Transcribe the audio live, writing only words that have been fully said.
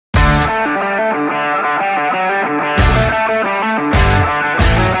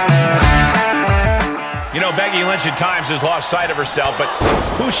Lynch at times has lost sight of herself, but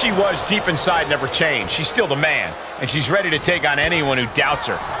who she was deep inside never changed. She's still the man, and she's ready to take on anyone who doubts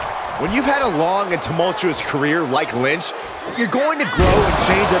her. When you've had a long and tumultuous career like Lynch, you're going to grow and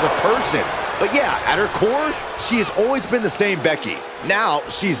change as a person. But yeah, at her core, she has always been the same Becky. Now,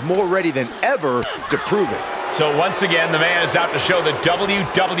 she's more ready than ever to prove it. So once again, the man is out to show the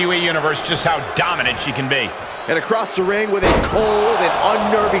WWE Universe just how dominant she can be. And across the ring with a cold and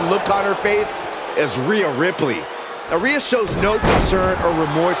unnerving look on her face is Rhea Ripley. Now, Rhea shows no concern or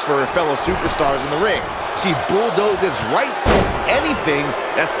remorse for her fellow superstars in the ring. She bulldozes right through anything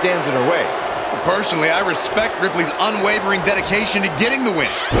that stands in her way. Personally, I respect Ripley's unwavering dedication to getting the win.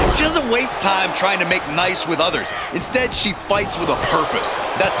 She doesn't waste time trying to make nice with others. Instead, she fights with a purpose.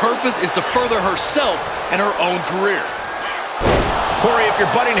 That purpose is to further herself and her own career. Corey, if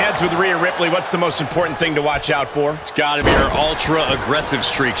you're butting heads with Rhea Ripley, what's the most important thing to watch out for? It's got to be her ultra-aggressive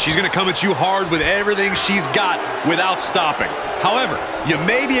streak. She's going to come at you hard with everything she's got without stopping. However, you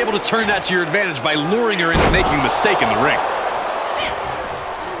may be able to turn that to your advantage by luring her into making a mistake in the ring.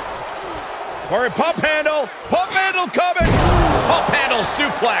 Corey, pump handle coming. Pump handle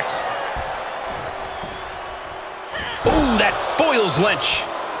suplex. Ooh, that foils Lynch.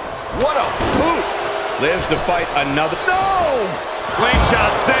 What a boot! Lives to fight another. No!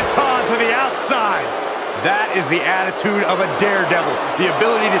 Slingshot sent on to the outside. That is the attitude of a daredevil. The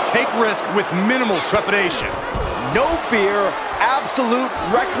ability to take risk with minimal trepidation. No fear, absolute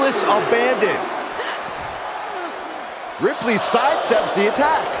reckless abandon. Ripley sidesteps the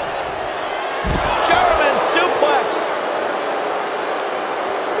attack. German suplex.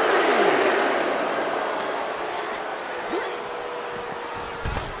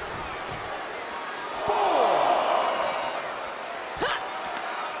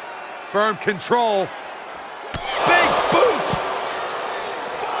 Firm control. Big boot.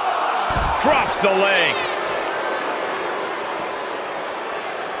 Drops the leg.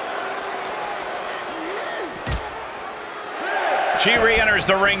 She re-enters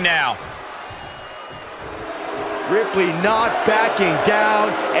the ring now. Ripley not backing down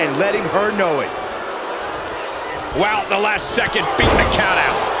and letting her know it. Wow, at the last second, beating the count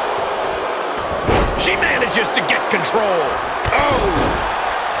out. She manages to get control. Oh!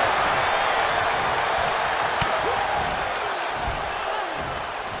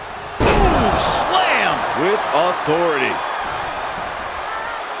 With authority.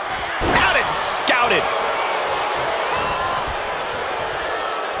 Out it scouted.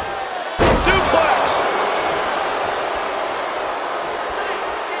 Suplex.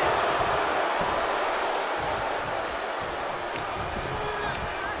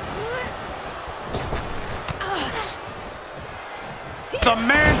 The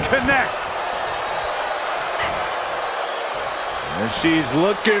man connects. And she's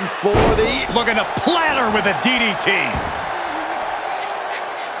looking for the... Looking to platter with a DDT.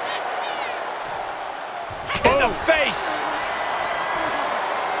 In the face.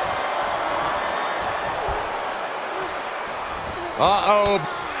 Uh-oh.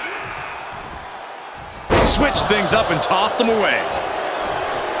 Switched things up and tossed them away.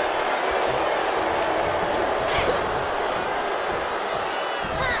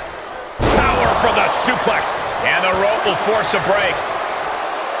 Power from the suplex. And the rope will force a break.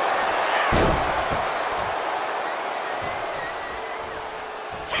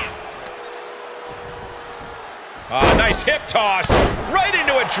 Nice hip toss. Right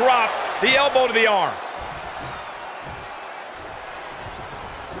into a drop. The elbow to the arm.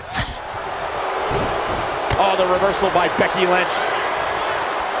 Oh, the reversal by Becky Lynch.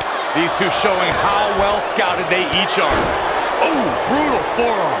 These two showing how well scouted they each are. Oh, brutal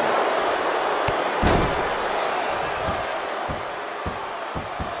forearm.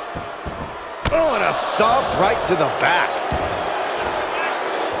 Oh, and a stomp right to the back.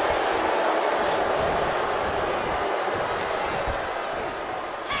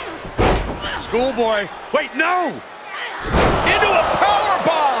 Schoolboy. Wait, no! Into a power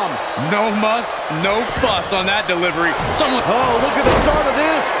bomb. No muss, no fuss on that delivery. Oh, look at the start of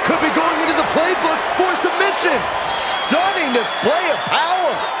this. Could be going into the playbook for submission. Stunning display of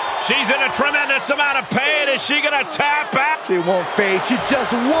power. She's in a tremendous amount of pain. Is she gonna tap out? She won't fade. She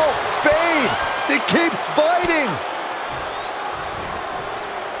just won't fade. She keeps fighting.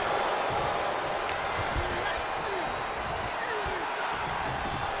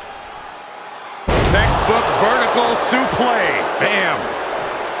 Textbook vertical suplex. Bam.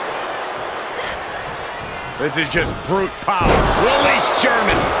 This is just brute power. Release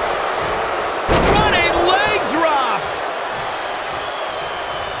German. Running leg drop.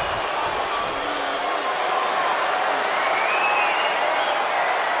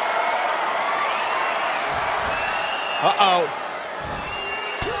 Uh-oh.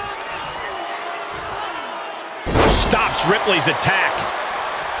 Stops Ripley's attack.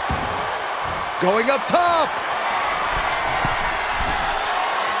 Going up top.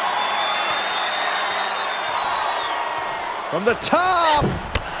 From the top.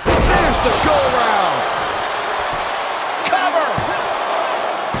 There's the go-round. Cover.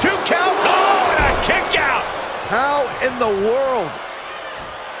 2 count. Oh, and a kick out. How in the world?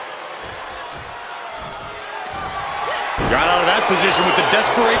 Got out of that position with the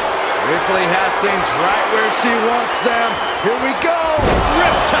desperate. Ripley has things right where she wants them. Here we go.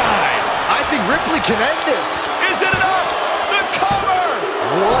 Riptide. I think Ripley can end this. Is it enough? The cover.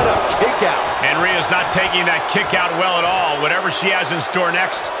 What a kick out. And Rhea's not taking that kick out well at all. Whatever she has in store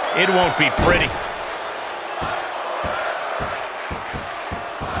next, it won't be pretty.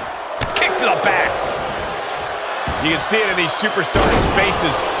 Kick to the back. You can see it in these superstars'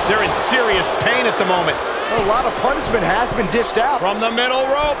 faces. They're in serious pain at the moment. A lot of punishment has been dished out. From the middle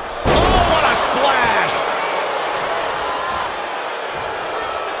rope. Oh, what a splash.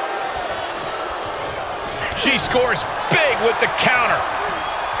 She scores big with the counter.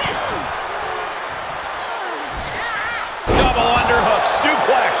 Double underhook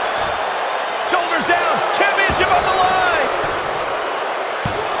suplex. Shoulders down. Championship on the line.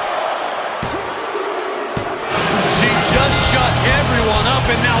 She just shut everyone up,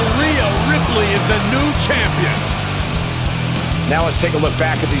 and now Rhea Ripley is the new champion. Now let's take a look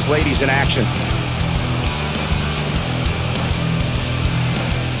back at these ladies in action.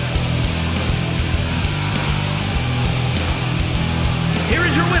 Here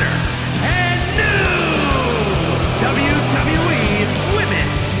is your winner, and new WWE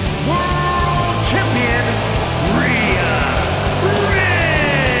Women's World Champion, Rhea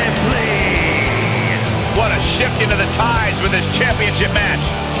Ripley. What a shift into the tides with this championship match.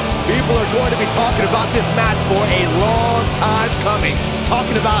 People are going to be talking about this match for a long time coming.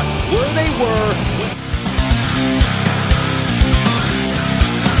 Talking about where they were